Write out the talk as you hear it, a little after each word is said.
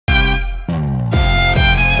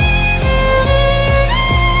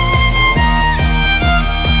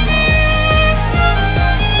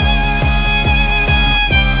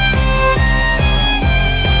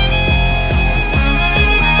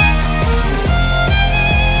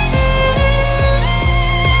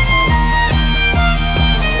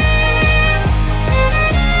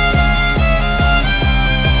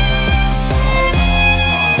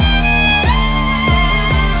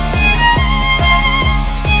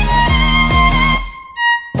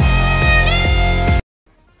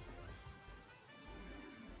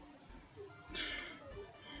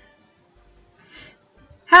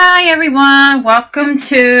Hi everyone, welcome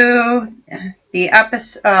to the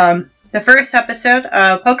first episode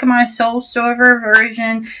of Pokemon Soul Silver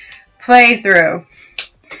version playthrough.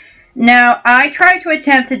 Now, I tried to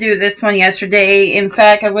attempt to do this one yesterday. In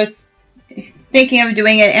fact, I was thinking of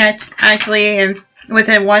doing it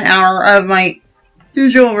within 1 hour of my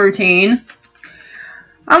usual routine.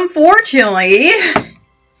 Unfortunately,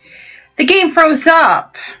 the game froze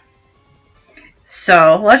up.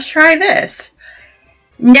 So, let's try this.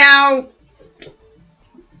 Now,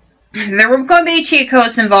 there were going to be cheat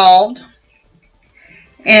codes involved,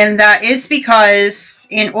 and that is because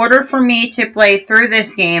in order for me to play through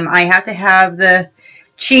this game, I have to have the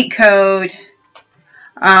cheat code,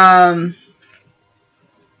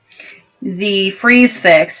 the freeze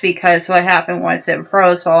fix, because what happened was it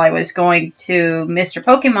froze while I was going to Mr.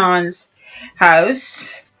 Pokemon's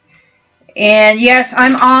house. And yes,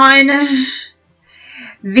 I'm on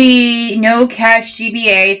the no cash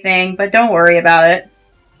GBA thing, but don't worry about it.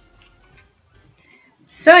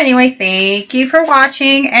 So anyway, thank you for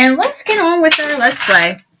watching, and let's get on with our Let's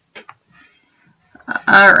Play.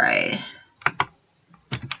 Alright.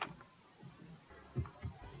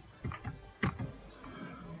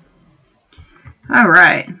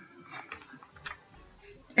 Alright.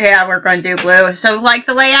 Yeah, we're going to do blue. So, like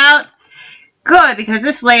the layout? Good, because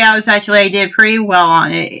this layout is actually, I did pretty well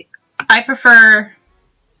on it. I prefer...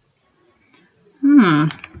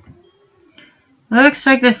 Looks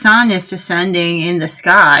like the sun is descending in the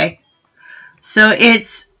sky. So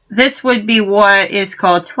this would be what is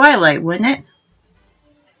called twilight, wouldn't it?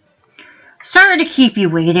 Sorry to keep you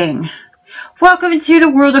waiting. Welcome to the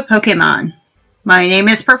world of Pokemon. My name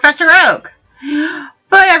is Professor Oak,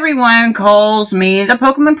 but everyone calls me the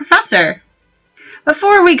Pokemon Professor.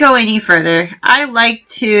 Before we go any further, I'd like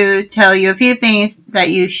to tell you a few things that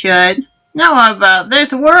you should know about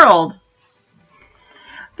this world.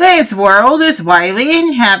 This world is widely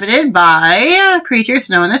inhabited by creatures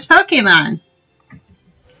known as Pokemon.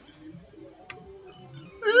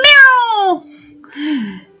 Meow!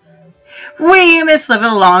 We must live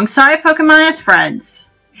alongside Pokemon as friends.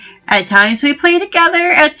 At times we play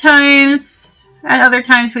together, at other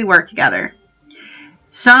times we work together.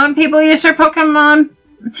 Some people use their Pokemon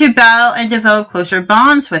to battle and develop closer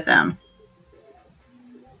bonds with them.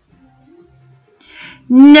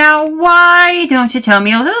 Now, why don't you tell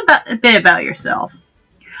me a bit about yourself?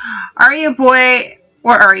 Are you a boy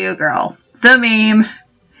or are you a girl? The meme.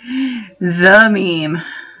 The meme.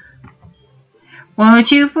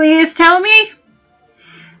 Won't you please tell me?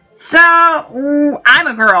 So, I'm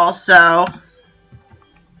a girl, so...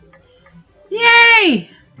 Yay!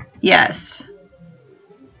 Yes.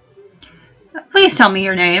 Please tell me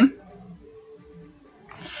your name.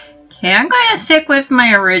 Okay, I'm going to stick with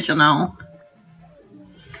my original.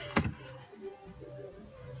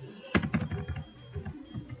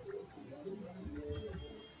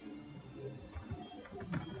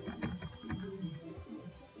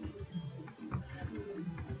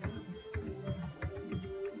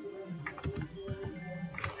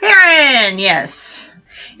 Farron, yes.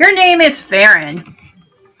 Your name is Farron.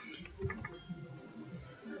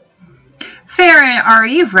 Farron, are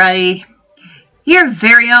you ready? Your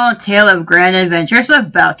very own tale of grand adventures is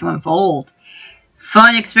about to unfold.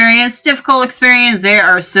 Fun experience, difficult experience, there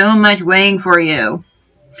are so much waiting for you.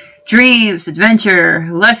 Dreams, adventure,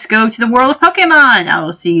 let's go to the world of Pokemon. I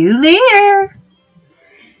will see you later.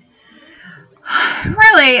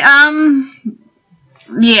 Really,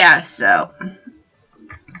 yeah, so...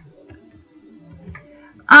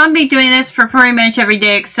 I'll be doing this for pretty much every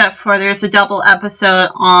day except for there's a double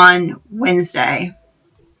episode on Wednesday.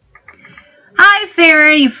 Hi,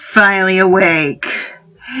 Farron, you finally awake.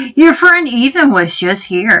 Your friend Ethan was just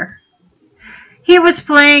here. He was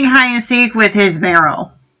playing hide and seek with his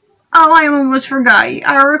Meryl. Oh, I almost forgot.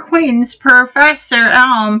 Our acquaintance, Professor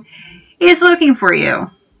Elm, is looking for you.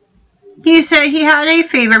 He said he had a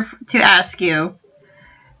favor to ask you.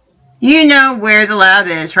 You know where the lab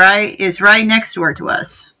is, right? It's right next door to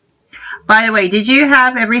us. By the way, did you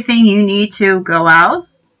have everything you need to go out?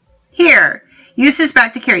 Here, use this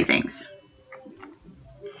bag to carry things.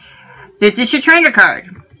 This is your trainer card.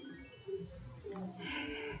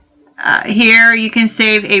 Here you can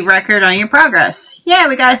save a record on your progress. Yeah,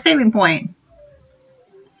 we got a saving point.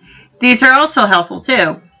 These are also helpful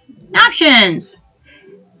too. Options!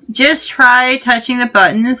 Just try touching the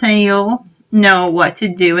buttons and you'll know what to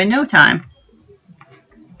do in no time.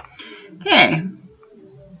 Okay.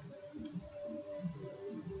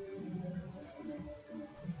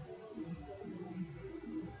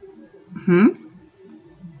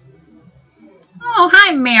 Oh,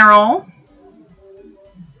 hi, Meryl.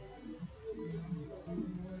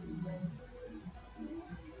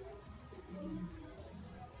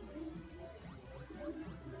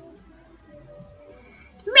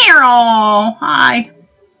 Meryl! Hi.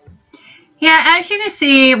 Yeah, as you can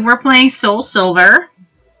see, we're playing Soul Silver,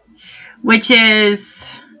 which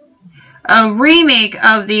is a remake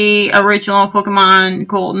of the original Pokemon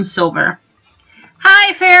Gold and Silver.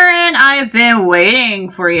 Hi, Farron! I've been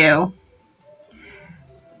waiting for you.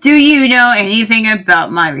 Do you know anything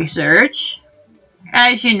about my research?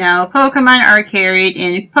 As you know, Pokemon are carried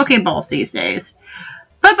in Pokeballs these days.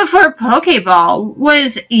 But before Pokeball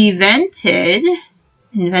was invented,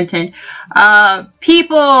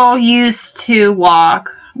 people used to walk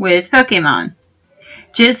with Pokemon,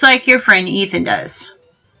 just like your friend Ethan does.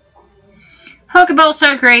 Pokeballs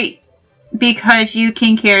are great because you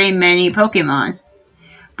can carry many Pokemon,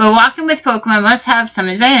 but walking with Pokemon must have some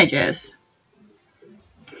advantages.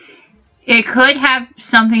 It could have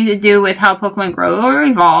something to do with how Pokemon grow or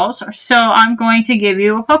evolves, so I'm going to give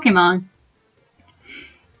you a Pokemon.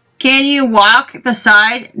 Can you walk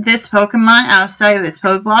beside this Pokemon outside of its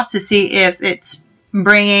Pokeball to see if it's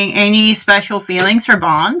bringing any special feelings or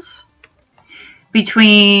bonds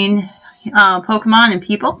between Pokemon and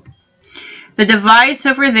people? The device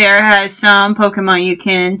over there has some Pokemon you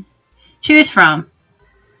can choose from.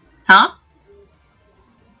 Huh?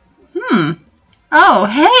 Oh,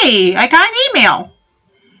 hey! I got an email!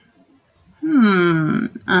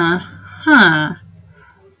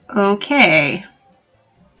 Okay.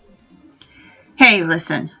 Hey,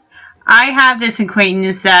 listen. I have this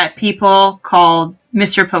acquaintance that people call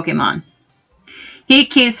Mr. Pokemon. He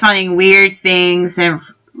keeps finding weird things and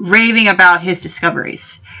raving about his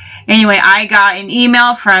discoveries. Anyway, I got an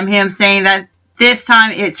email from him saying that this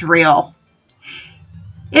time it's real.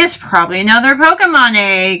 It's probably another Pokemon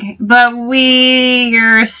egg, but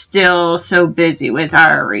we're still so busy with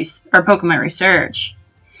our Pokemon research.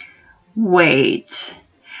 Wait.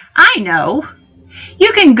 I know.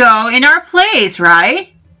 You can go in our place,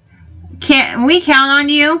 right? Can we count on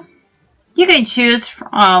you? You can choose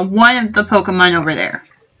one of the Pokemon over there.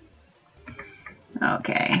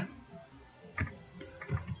 Okay.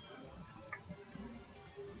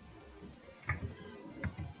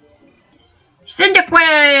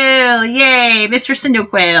 Cyndaquil! Yay, Mr.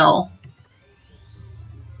 Cyndaquil.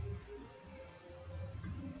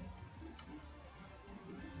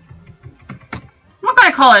 I'm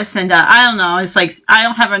gonna call it Cinda. I don't know. It's like, I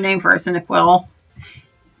don't have a name for a Cyndaquil.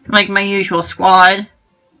 Like my usual squad.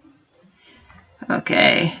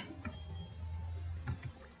 Okay.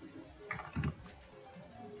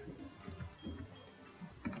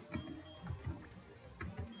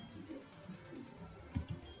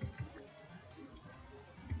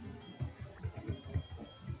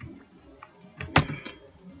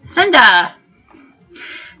 Cinda!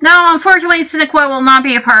 No, unfortunately, Cyndaquil will not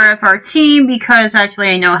be a part of our team because actually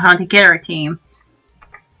I know how to get our team.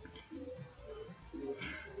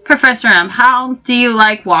 Professor M, how do you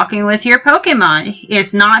like walking with your Pokemon?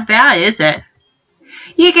 It's not bad, is it?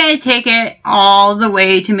 You can take it all the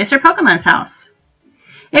way to Mr. Pokemon's house.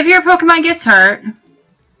 If your Pokemon gets hurt,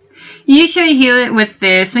 you should heal it with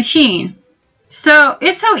this machine. So,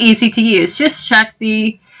 it's so easy to use. Just check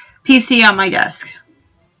the PC on my desk.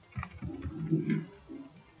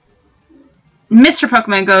 Mr.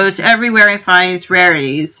 Pokemon goes everywhere and finds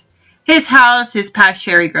rarities. His house is past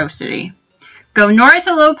Cherry Grove City. Go north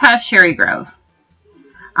a little past Cherry Grove.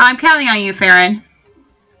 I'm counting on you, Farron.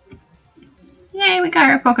 Yay, we got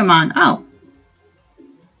our Pokemon. Oh.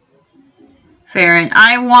 Farron,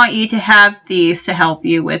 I want you to have these to help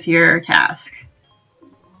you with your task.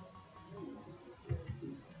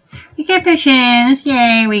 We get potions.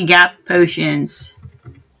 Yay, we got potions.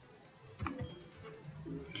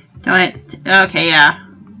 Okay, yeah.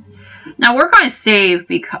 Now we're going to save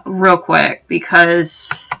real quick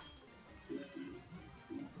because...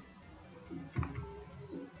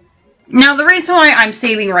 Now the reason why I'm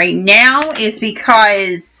saving right now is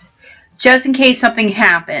because just in case something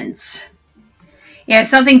happens. Yeah,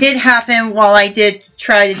 something did happen while I did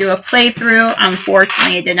try to do a playthrough.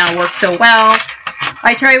 Unfortunately, it did not work so well.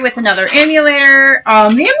 I tried with another emulator. The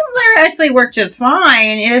emulator actually worked just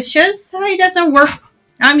fine. It's just that it doesn't work.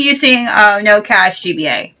 I'm using no cache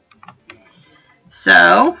GBA.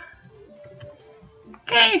 So,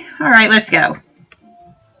 okay, alright, let's go.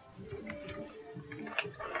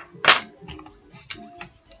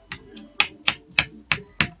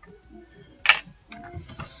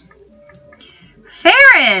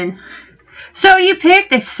 Farron! So you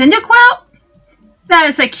picked a Cyndaquil?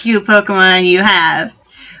 That is a cute Pokemon you have.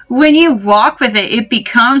 When you walk with it, it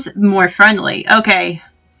becomes more friendly. Okay.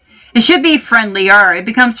 It should be friendlier. It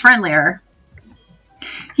becomes friendlier.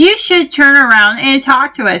 You should turn around and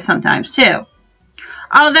talk to it sometimes, too.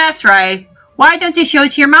 Oh, that's right. Why don't you show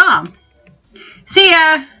it to your mom? See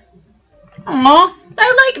ya! Aw,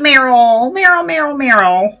 I like Meryl.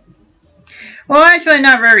 Meryl. Well, actually, I'm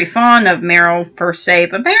not very fond of Meryl per se,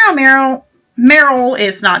 but Meryl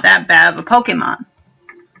is not that bad of a Pokemon.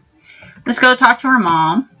 Let's go talk to her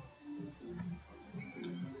mom.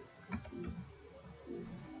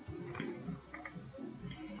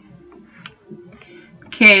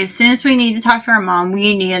 Okay, since we need to talk to her mom,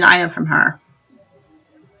 we need an item from her.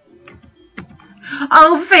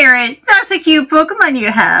 Oh, Ferret, that's a cute Pokemon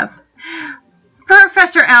you have.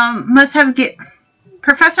 Professor Elm must have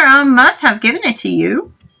given it to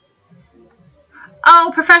you.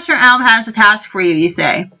 Oh, Professor Elm has a task for you, you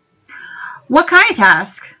say. What kind of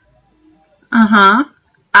task? Uh-huh.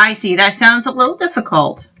 I see, that sounds a little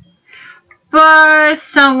difficult. But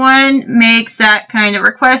someone makes that kind of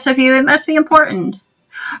request of you, it must be important.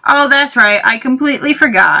 Oh, that's right, I completely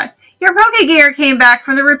forgot. Your Pokegear came back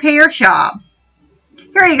from the repair shop.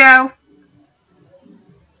 Here you go.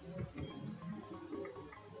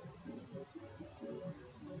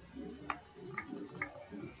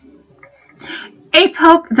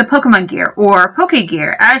 The Pokemon Gear, or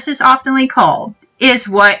Pokegear, as it's oftenly called, is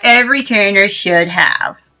what every trainer should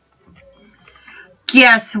have.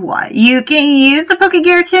 Guess what? You can use the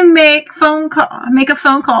Pokegear to make a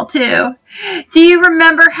phone call too. Do you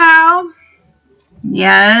remember how?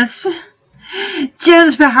 Yes.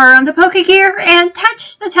 Just power on the Pokegear and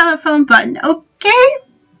touch the telephone button, okay?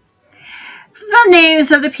 The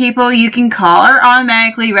names of the people you can call are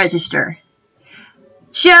automatically registered.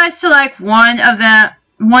 Just select one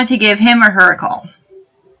to give him or her a call.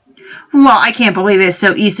 Well, I can't believe it's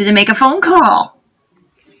so easy to make a phone call.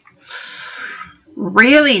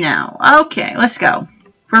 Really now? Okay, let's go.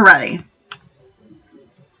 We're ready.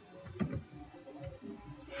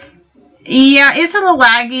 Yeah, it's a little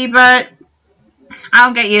laggy, but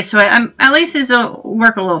I'll get used to it. At least it'll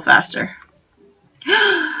work a little faster.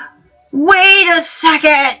 Wait a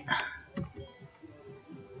second!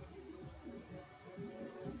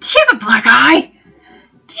 Does she have a black eye?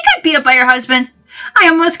 Did you get beat up by your husband? I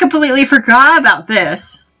almost completely forgot about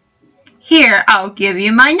this. Here, I'll give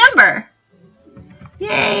you my number.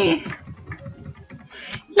 Yay! Yay,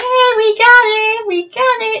 we got it! We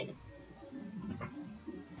got it!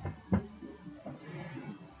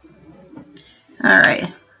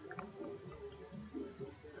 Alright.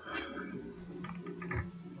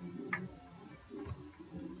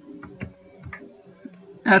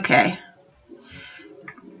 Okay.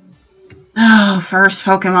 Oh, first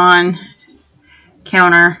Pokemon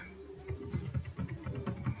counter.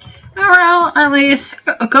 Well, at least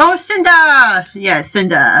go Cinda! Yes,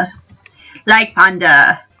 Cinda. Like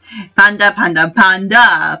Panda. Panda, Panda,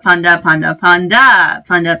 Panda. Panda, Panda, Panda.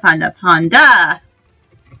 Panda, Panda, Panda.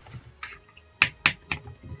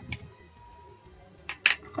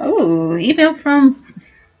 Oh, email from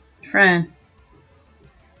friend.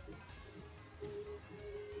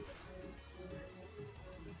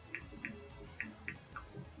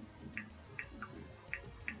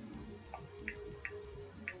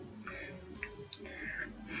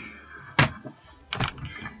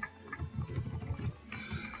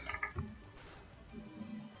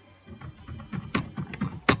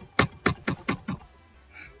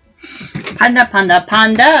 Panda, panda,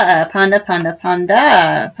 panda, panda, panda,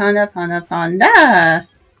 panda, panda, panda, panda.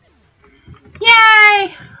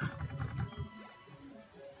 Yay!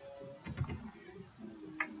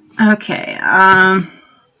 Okay, oh.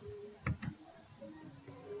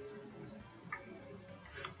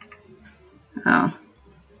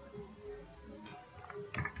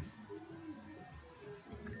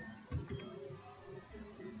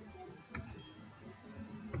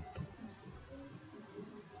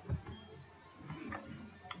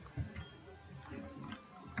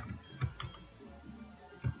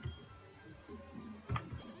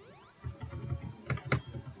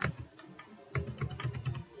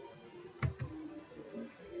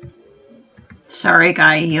 Sorry,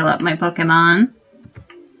 guy, heal up my Pokemon.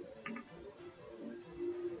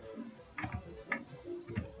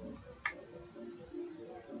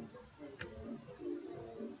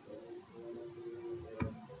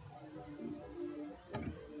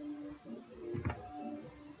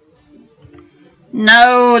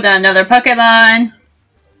 No, not another Pokemon.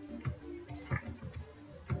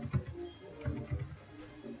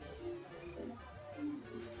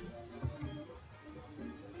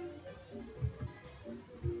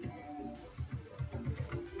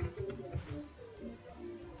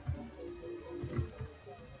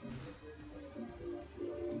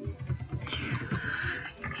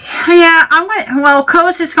 Yeah, well,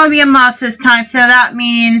 Coast is going to be a must this time, so that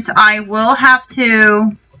means I will have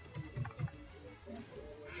to,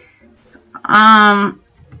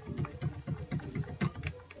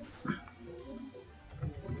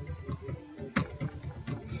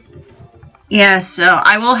 Yeah, so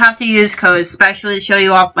I will have to use code special to show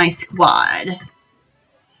you off my squad.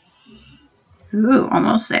 Ooh,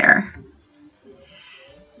 almost there.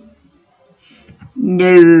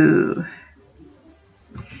 No.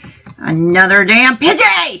 Another damn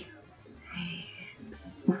Pidgey!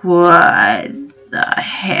 What the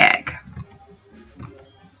heck?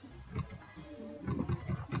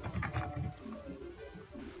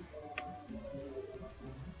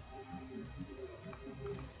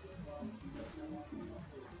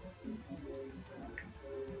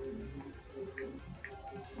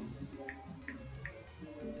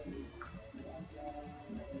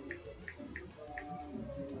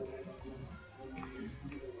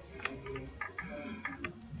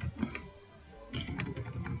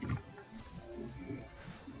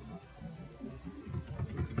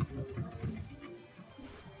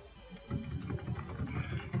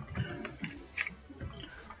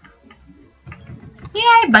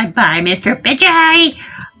 Yay, bye-bye, Mr. Pidgey!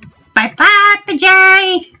 Bye-bye,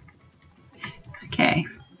 Pidgey! Okay.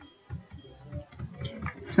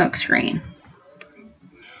 Smoke screen.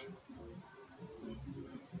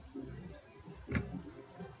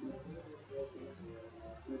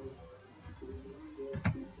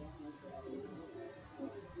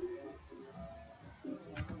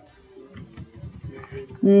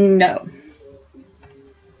 No.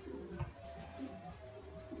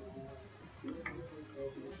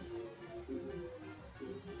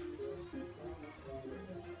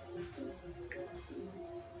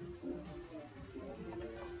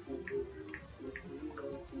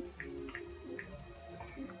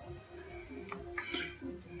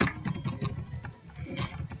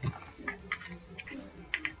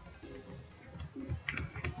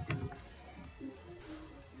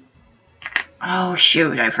 Oh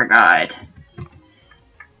shoot, I forgot.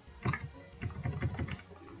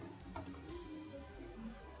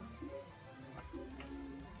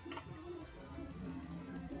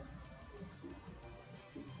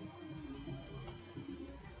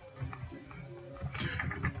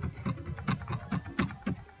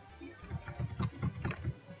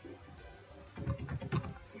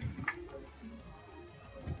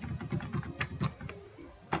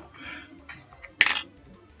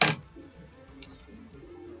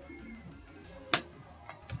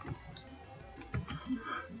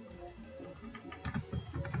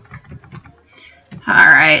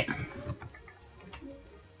 Alright.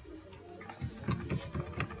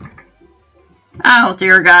 Oh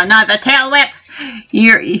dear God, not the tail whip!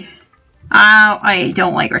 I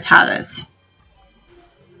don't like Rattatas.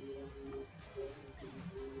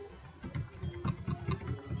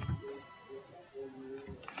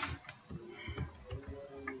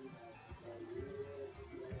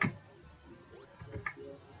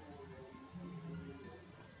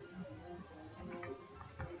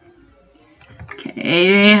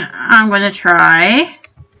 Okay, I'm gonna try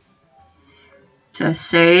to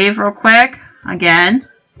save real quick again.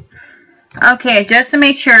 Okay, just to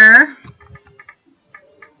make sure.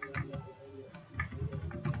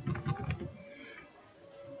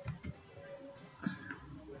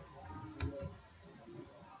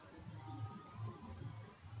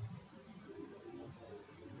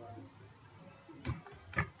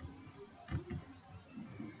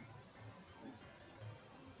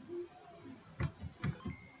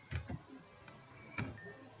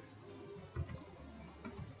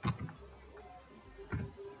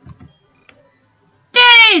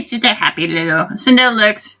 Yay! Just a happy little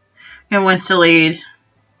Cinderlix and wants to lead.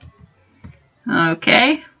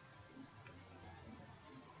 Okay.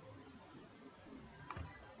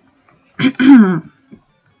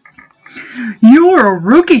 You're a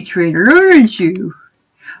rookie trainer, aren't you?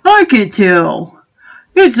 I can tell.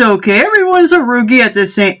 It's okay. Everyone's a rookie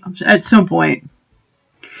at some point.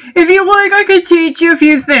 If you like, I can teach you a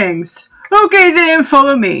few things. Okay, then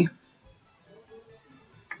follow me.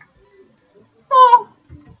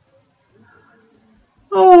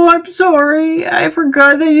 Oh, I'm sorry. I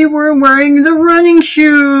forgot that you weren't wearing the running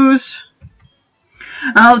shoes.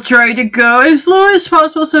 I'll try to go as slow as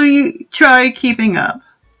possible so you try keeping up.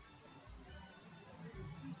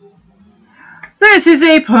 This is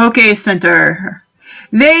a Poke Center.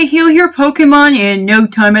 They heal your Pokemon in no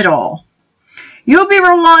time at all. You'll be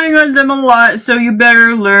relying on them a lot, so you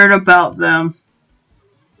better learn about them.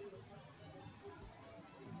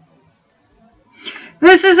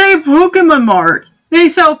 This is a Pokemon Mart. They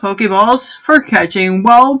sell Pokeballs for catching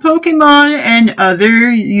wild Pokemon and other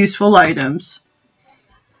useful items.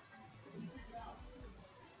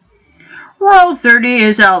 Route 30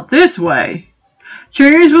 is out this way.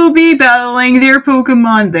 Trainers will be battling their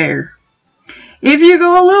Pokemon there. If you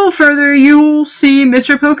go a little further, you'll see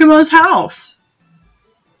Mr. Pokemon's house.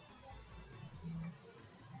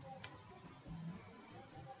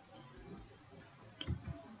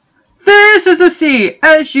 This is the sea,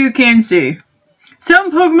 as you can see.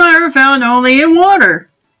 Some Pokemon are found only in water.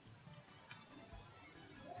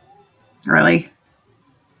 Really?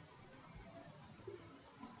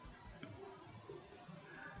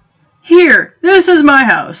 Here, this is my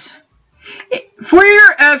house. For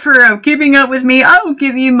your effort of keeping up with me, I will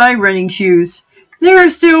give you my running shoes. They are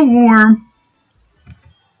still warm.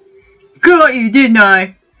 Got you, didn't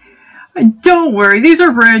I? Don't worry, these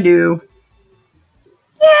are brand new.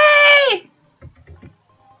 Yay!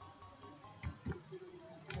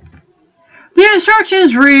 The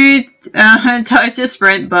instructions read, touch the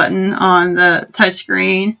sprint button on the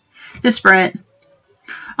touchscreen to sprint.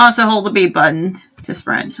 Also hold the B button to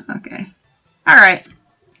sprint. Okay. Alright.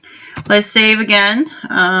 Let's save again.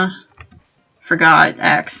 Forgot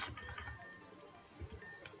X.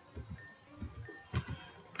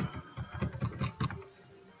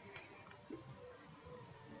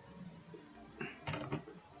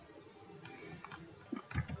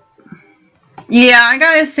 Yeah, I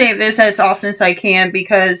gotta save this as often as I can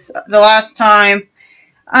because the last time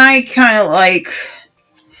I kind of like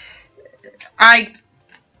I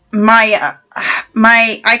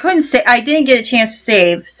couldn't say I didn't get a chance to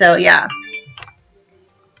save, so yeah.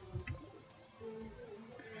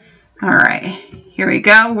 All right, here we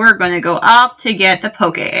go. We're gonna go up to get the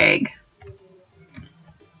Poke Egg.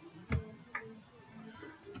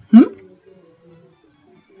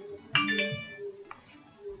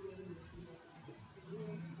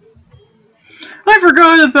 I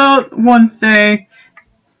forgot about one thing.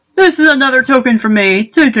 This is another token for me.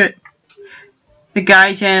 Take it. The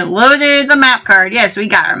guy Jen loaded the map card. Yes, we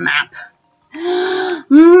got our map.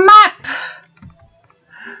 Map!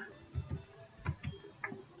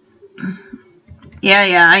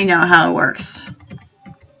 Yeah, I know how it works.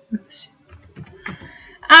 Oops.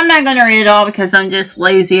 I'm not gonna read it all because I'm just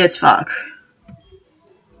lazy as fuck.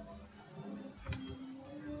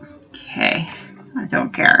 Okay. I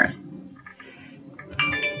don't care.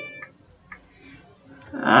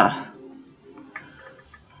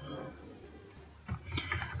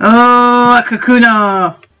 Oh,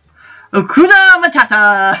 Kakuna! Okuna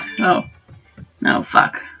Matata! Oh. No,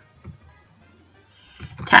 fuck.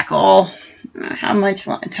 Tackle. How much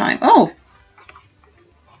time? Oh!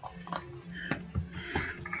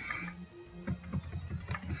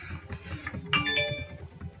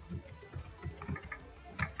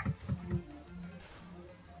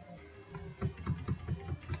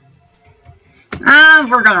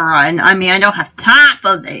 We're gonna run. I mean, I don't have time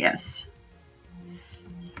for this.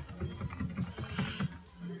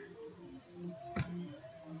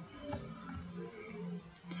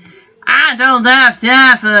 I don't have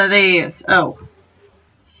time for this. Oh.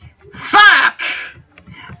 Fuck!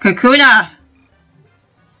 Kakuna!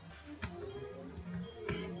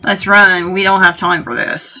 Let's run. We don't have time for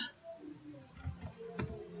this.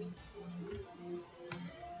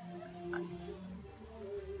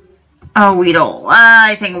 Oh, Weedle.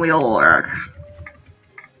 I think Weedle will work.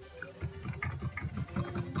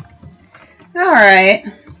 Alright.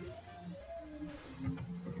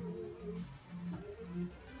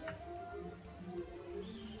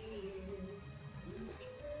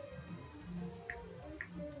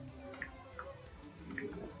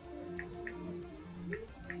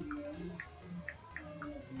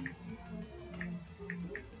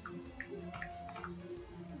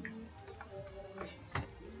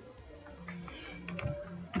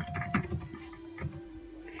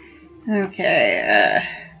 Okay,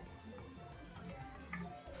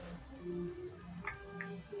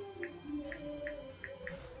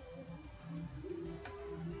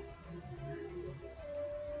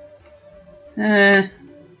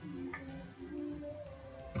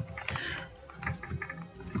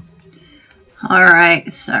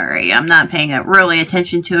 alright, sorry, I'm not paying really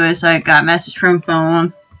attention to it, so I got a message from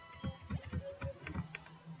phone.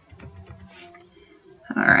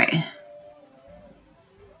 Alright.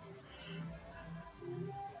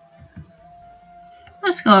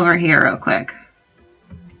 Let's go over here real quick.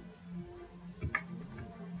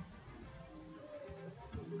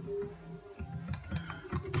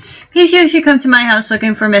 You should come to my house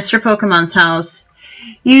looking for Mr. Pokemon's house.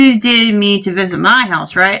 You did mean to visit my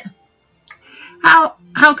house, right? How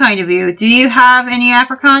kind of you. Do you have any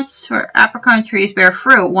apricots? Or apricot trees bear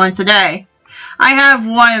fruit once a day. I have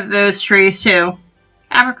one of those trees too.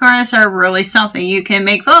 Apricots are really something. You can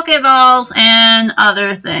make Pokeballs and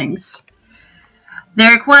other things.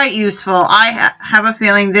 They're quite useful. I have a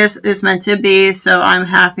feeling this is meant to be, so I'm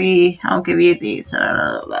happy. I'll give you these.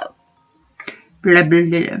 Blah, blah, blah.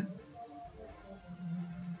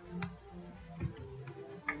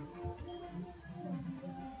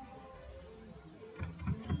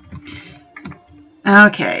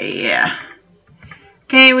 Okay, yeah.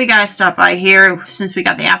 Okay, we gotta stop by here since we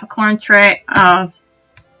got the apricorn trick. Oh,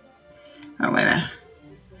 wait a minute.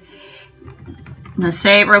 I'm gonna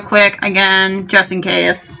save real quick again, just in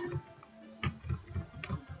case.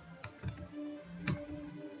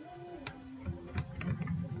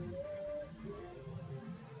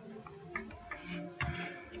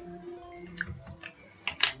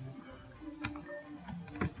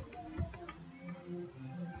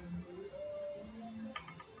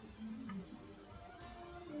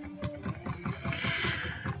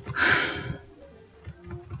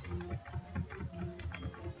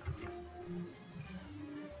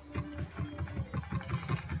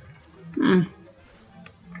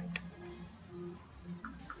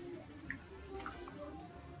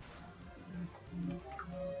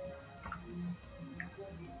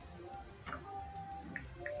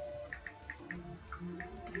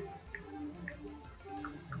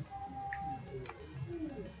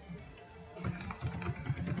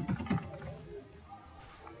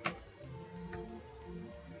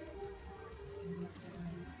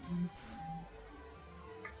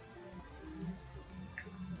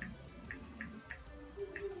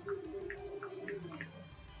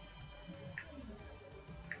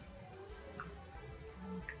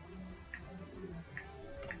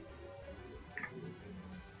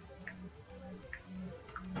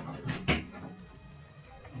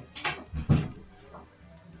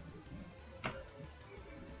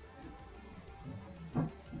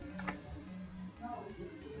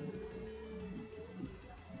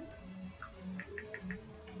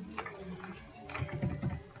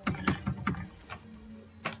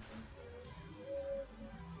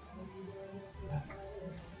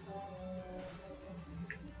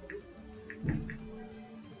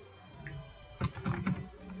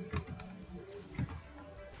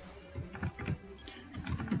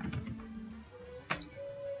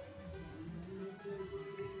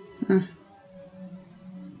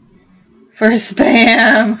 For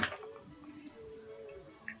spam.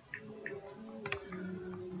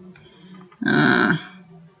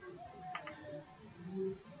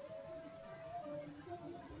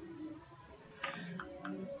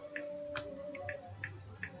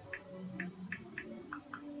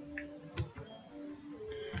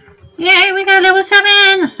 Yay, we got level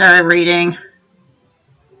 7! Started reading.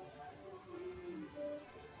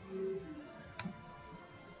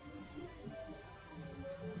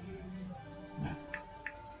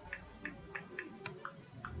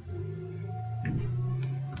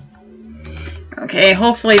 Okay,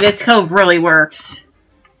 hopefully this code really works.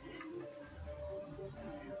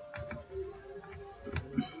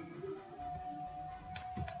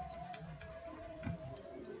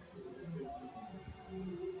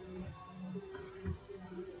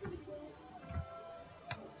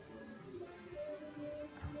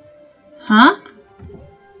 Huh?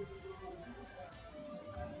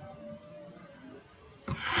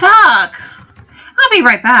 Fuck! I'll be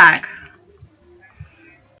right back.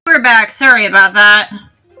 We're back. Sorry about that.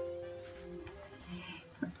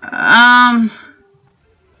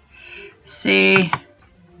 See.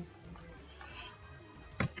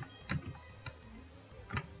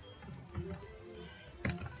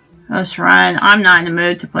 Let's run. I'm not in the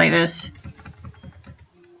mood to play this.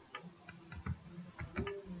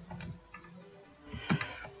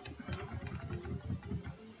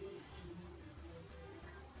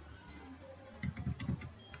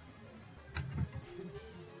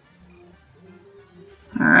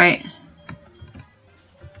 Alright.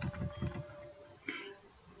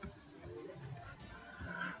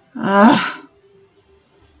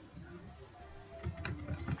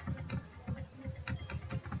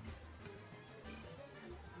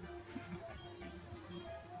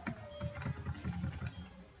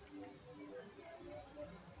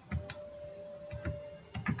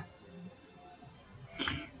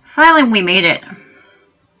 Finally, we made it.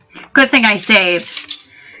 Good thing I saved.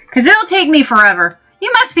 Because it'll take me forever.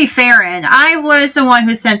 You must be Farron. I was the one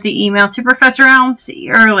who sent the email to Professor Elms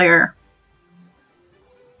earlier.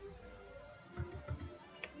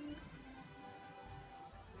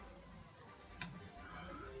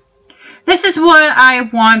 This is what I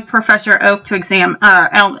want Professor Oak to examine.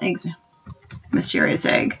 Mysterious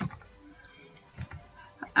egg.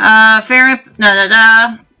 Farron.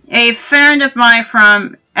 A friend of mine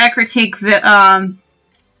from Ecratique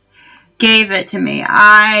gave it to me.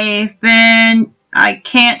 I've been I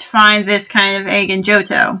can't find this kind of egg in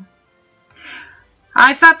Johto.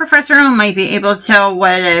 I thought Professor Ohm might be able to tell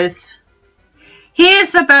what it is. He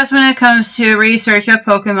is the best when it comes to research of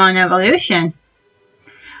Pokemon evolution.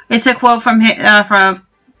 It's a quote from the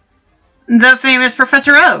famous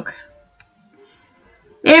Professor Oak.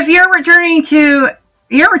 If you're returning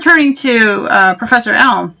to Professor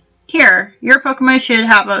Elm, here, your Pokemon should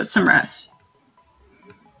have some rest.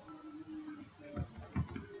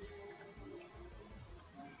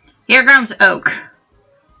 Here comes Oak.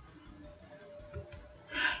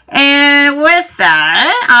 And with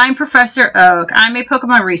that, I'm Professor Oak. I'm a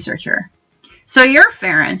Pokemon researcher. So you're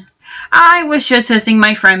Farron. I was just visiting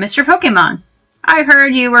my friend Mr. Pokemon. I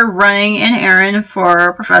heard you were running an errand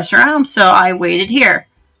for Professor Elm, so I waited here.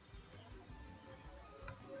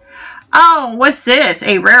 Oh, what's this?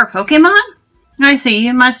 A rare Pokemon? I see.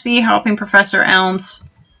 You must be helping Professor Elm's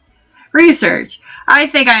research. I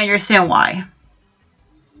think I understand why.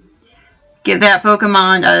 Give that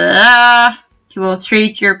Pokemon You will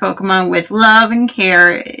treat your Pokemon with love and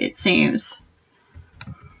care, it seems.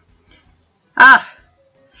 Ah,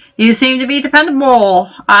 you seem to be dependable.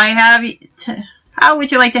 How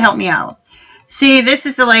would you like to help me out? See, this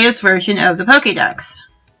is the latest version of the Pokédex.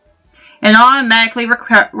 It automatically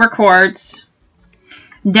records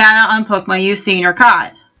data on Pokemon you've seen or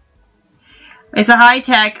caught. It's a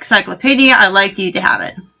high-tech encyclopedia. I'd like you to have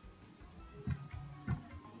it.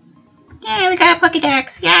 Yay, we got a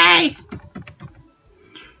Pokédex. Yay!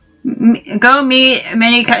 Go meet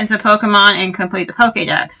many kinds of Pokemon and complete the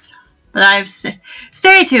Pokédex. But I've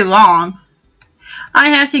stayed too long. I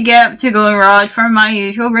have to get to Goldenrod for my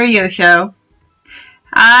usual radio show.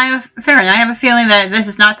 Farron, I have a feeling that this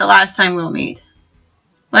is not the last time we'll meet.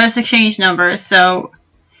 Let us exchange numbers so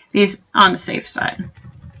he's on the safe side.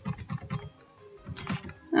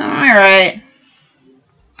 Alright.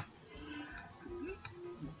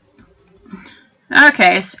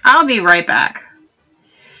 Okay, so I'll be right back.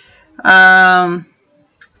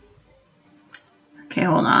 Okay,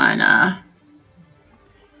 hold on.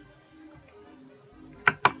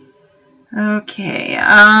 Okay,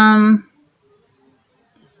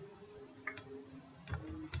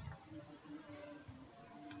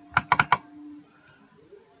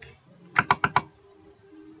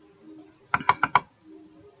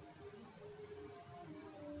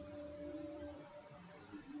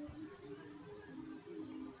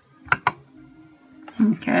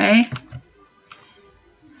 okay.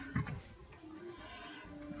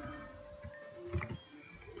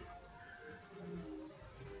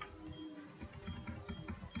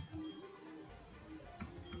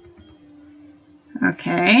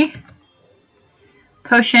 Okay.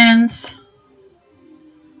 Potions.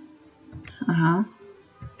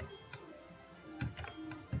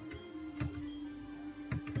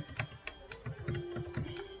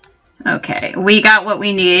 Okay, we got what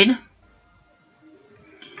we need.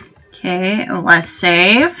 Okay, let's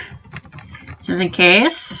save. Just in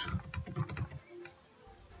case.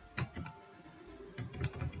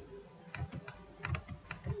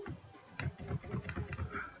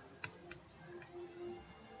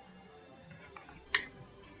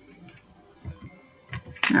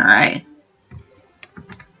 Alright.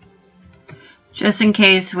 Just in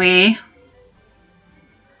case we...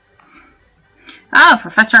 Oh,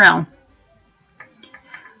 Professor Elm.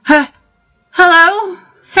 Hello,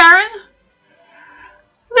 Farron?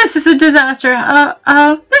 This is a disaster.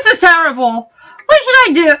 This is terrible. What should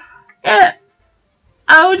I do?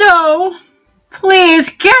 Oh no. Please,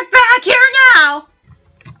 get back here now.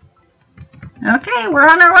 Okay, we're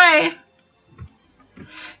on our way.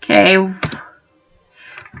 Okay.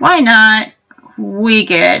 Why not we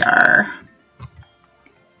get our...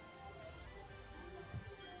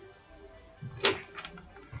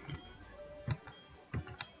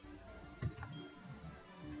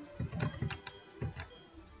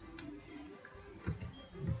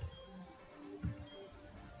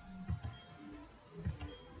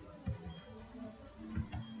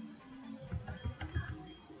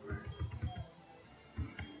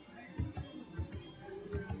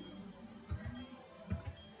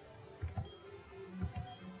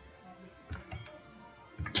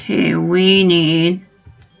 Okay, we need...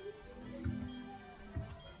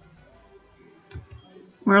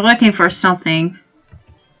 We're looking for something.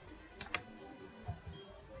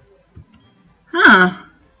 Huh.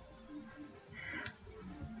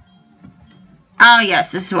 Oh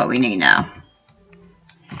yes, this is what we need now.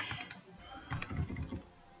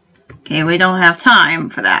 Okay, we don't have time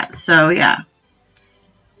for that, so yeah.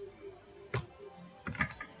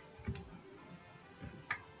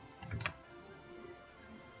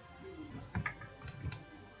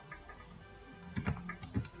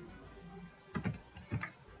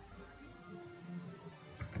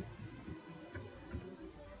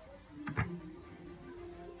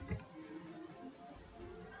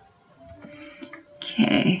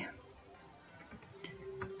 Okay.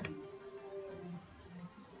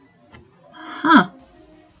 Huh.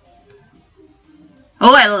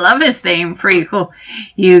 Oh, I love his name. Pretty cool.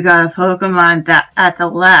 You got a Pokemon that at the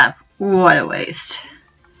lab. What a waste.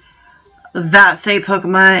 That same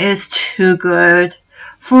Pokemon is too good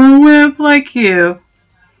for a wimp like you.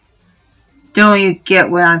 Don't you get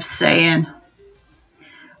what I'm saying?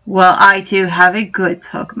 Well, I do have a good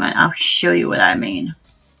Pokemon. I'll show you what I mean.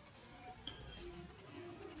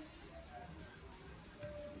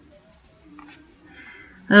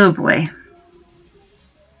 Oh boy.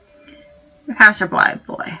 Passerby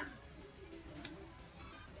boy.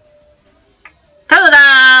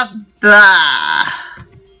 Ta-da! Bah!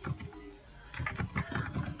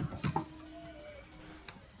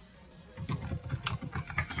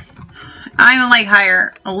 I'm like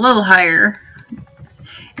higher, a little higher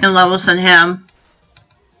in levels than him.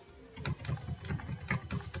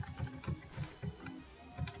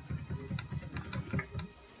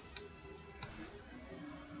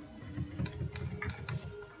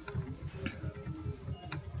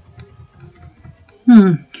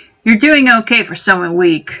 You're doing okay for someone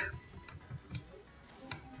weak.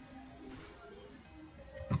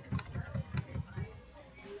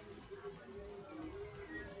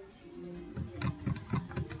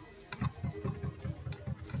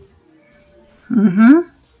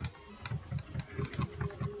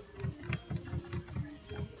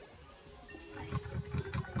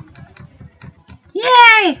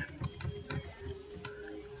 Yay!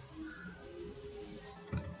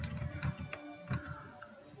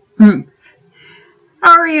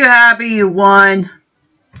 Are you happy you won?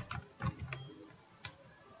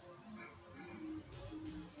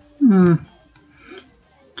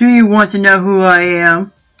 Do you want to know who I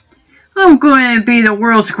am? I'm going to be the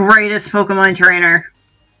world's greatest Pokemon trainer.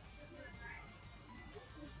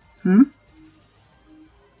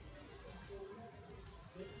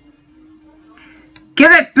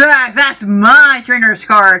 Give it back! That's my trainer's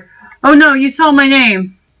card! Oh no, you saw my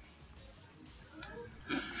name.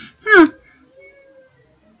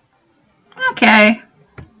 Okay.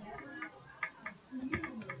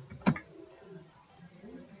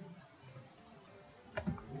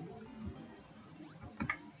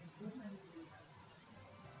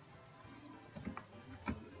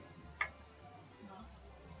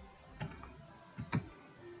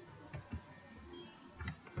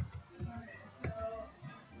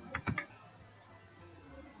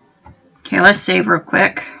 Okay, let's save real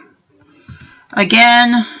quick.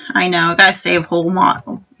 Again, I know, gotta save whole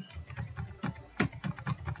model.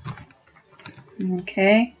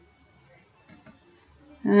 Okay.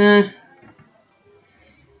 I'm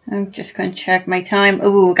just gonna check my time.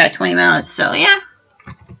 Ooh, got 20 minutes, so yeah.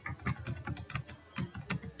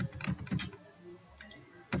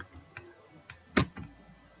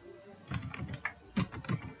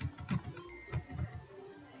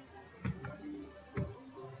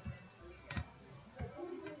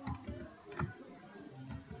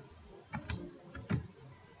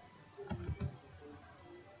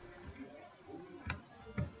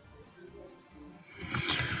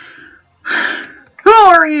 Who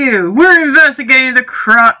are you? We're investigating the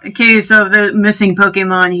case of the missing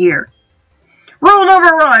Pokemon here. Rule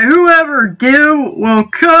number 1, whoever did will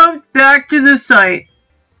come back to the site.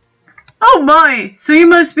 Oh my, so you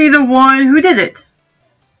must be the one who did it.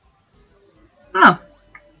 Oh,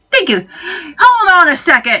 thank you. Hold on a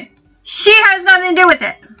second. She has nothing to do with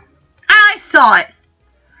it. I saw it.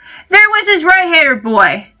 There was this red-haired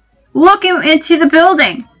boy looking into the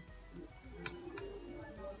building.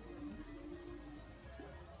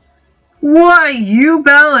 Why, you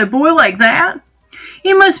battle a boy like that?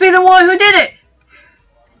 He must be the one who did it.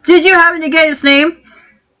 Did you happen to get his name?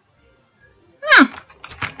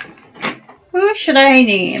 Who should I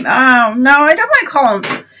name? No, I don't want to call him.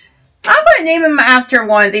 I'm going to name him after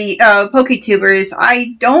one of the PokeTubers.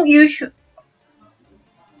 I don't usually...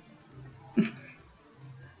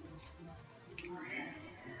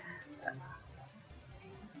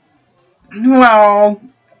 Well,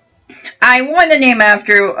 I want to name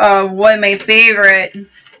after one of my favorite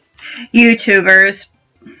YouTubers.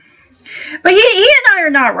 But he and I are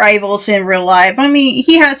not rivals in real life. I mean,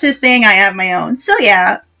 he has his thing, I have my own. So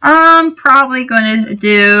yeah, I'm probably going to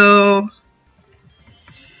do...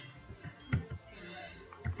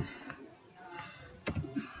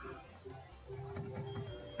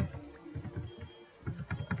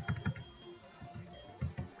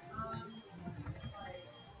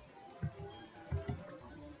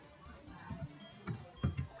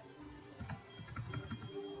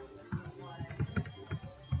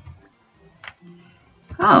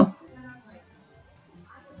 Oh.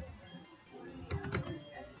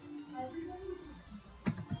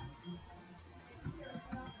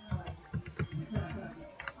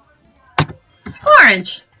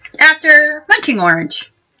 Orange, after Munching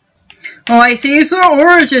Orange. Oh, I see, so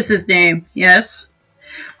Orange is his name. Yes.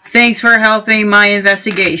 Thanks for helping my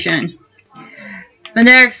investigation. The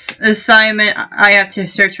next assignment, I have to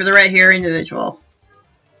search for the red hair individual.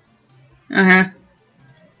 Farron,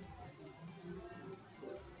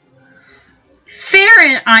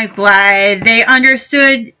 I'm glad they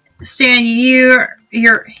understood. Stan, you're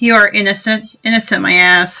innocent. Innocent, my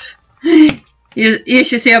ass. You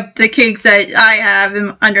should see up the kinks that I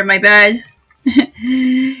have under my bed.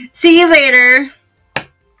 See you later.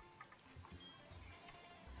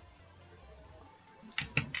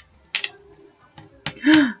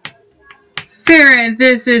 Farron,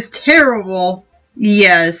 this is terrible.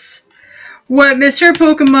 Yes. What Mr.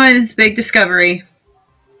 Pokemon's big discovery?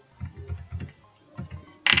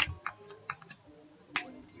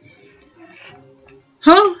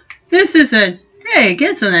 Huh? This isn't. Hey,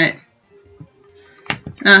 isn't it?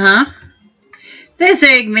 This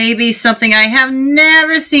egg may be something I have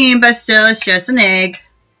never seen, but still, it's just an egg.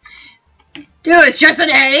 Dude, it's just an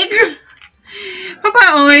egg? Pokemon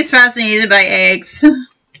always fascinated by eggs.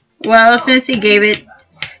 Well, since he gave it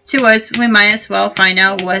to us, we might as well find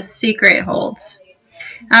out what secret it holds.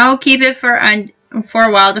 I'll keep it for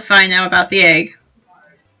a while to find out about the egg.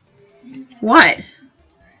 What?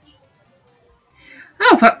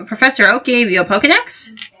 Oh, Professor Oak gave you a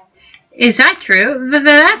Pokedex? Is that true?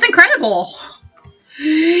 That's incredible!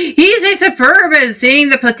 He's a superb at seeing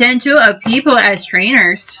the potential of people as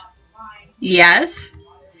trainers. Yes?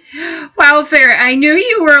 Wow, Fair, I knew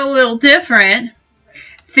you were a little different.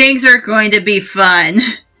 Things are going to be fun.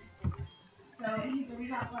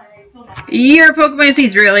 Your Pokemon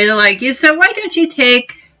seems really to like you, so why don't you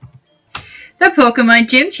take the Pokemon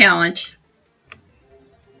Gym Challenge?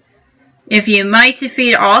 If you might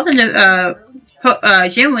defeat all the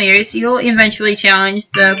gym leaders, you'll eventually challenge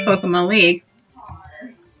the Pokemon League.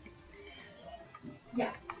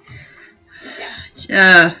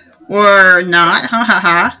 Or not, ha ha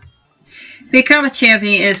ha. Become a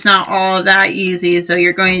champion is not all that easy, so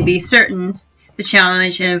you're going to be certain to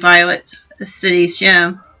challenge in Violet City's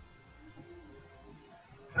gym.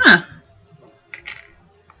 Huh.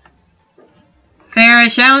 Fair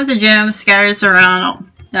challenge the gym scatters around.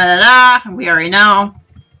 Da da da. We already know.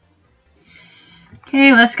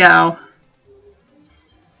 Okay, let's go.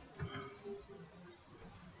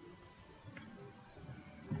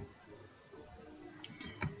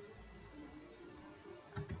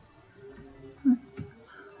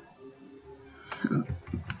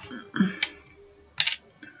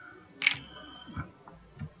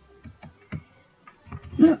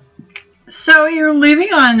 So you're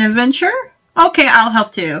leaving on an adventure? Okay, I'll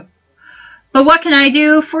help too. But what can I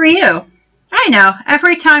do for you? I know,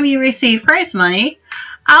 every time you receive prize money,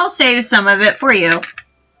 I'll save some of it for you.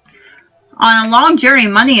 On a long journey,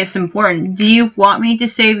 money is important. Do you want me to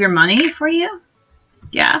save your money for you?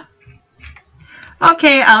 Yeah.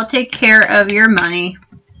 Okay, I'll take care of your money.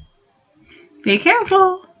 Be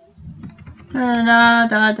careful. Da da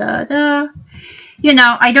da da da. You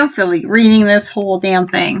know, I don't feel like reading this whole damn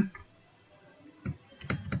thing.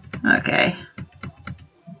 Okay.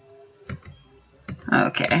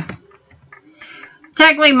 Okay.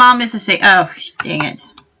 Technically, Mom is to say, oh, dang it.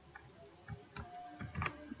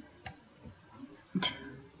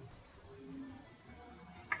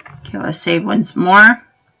 Okay, let's save once more.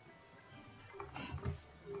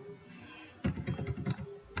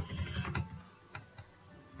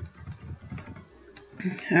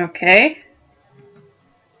 Okay.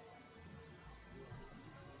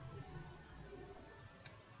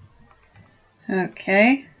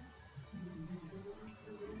 Okay.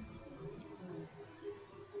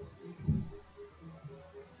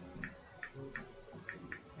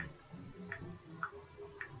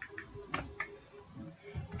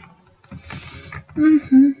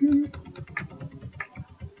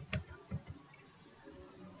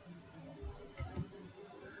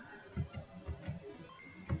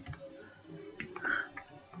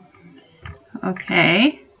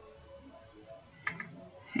 Okay.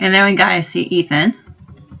 And then we gotta see Ethan.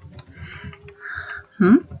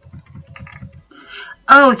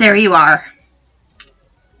 Oh, there you are.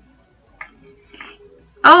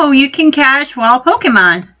 Oh, you can catch wild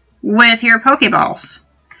Pokemon with your Pokeballs.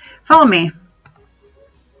 Follow me.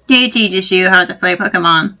 He teaches you how to play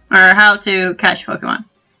Pokemon, or how to catch Pokemon.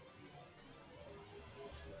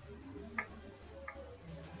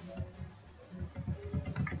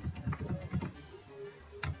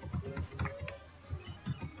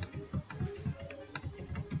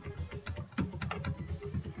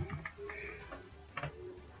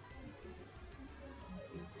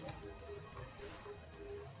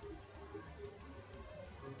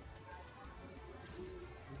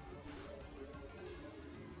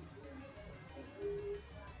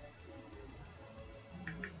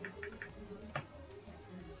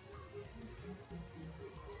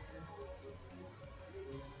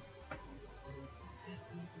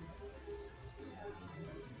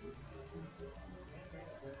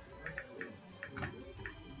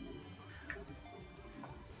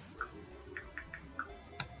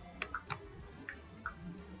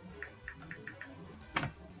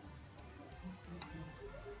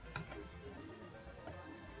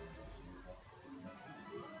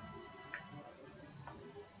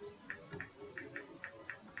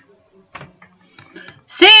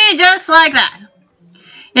 just like that.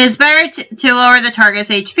 It's better to lower the target's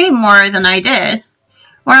HP more than I did,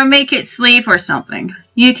 or make it sleep or something.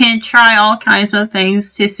 You can try all kinds of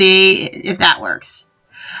things to see if that works.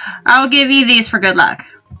 I'll give you these for good luck.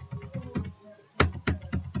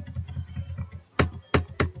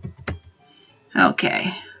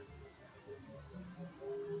 Okay.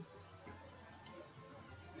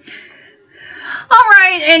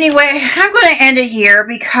 Alright, anyway, I'm going to end it here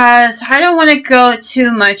because I don't want to go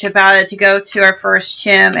too much about it to go to our first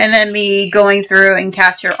gym and then me going through and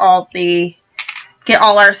capture get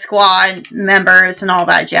all our squad members and all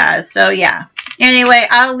that jazz. So yeah. Anyway,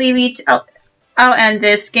 I'll end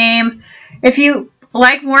this game. If you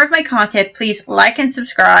like more of my content, please like and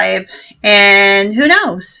subscribe. And who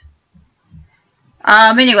knows?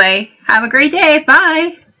 Anyway, have a great day.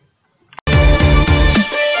 Bye.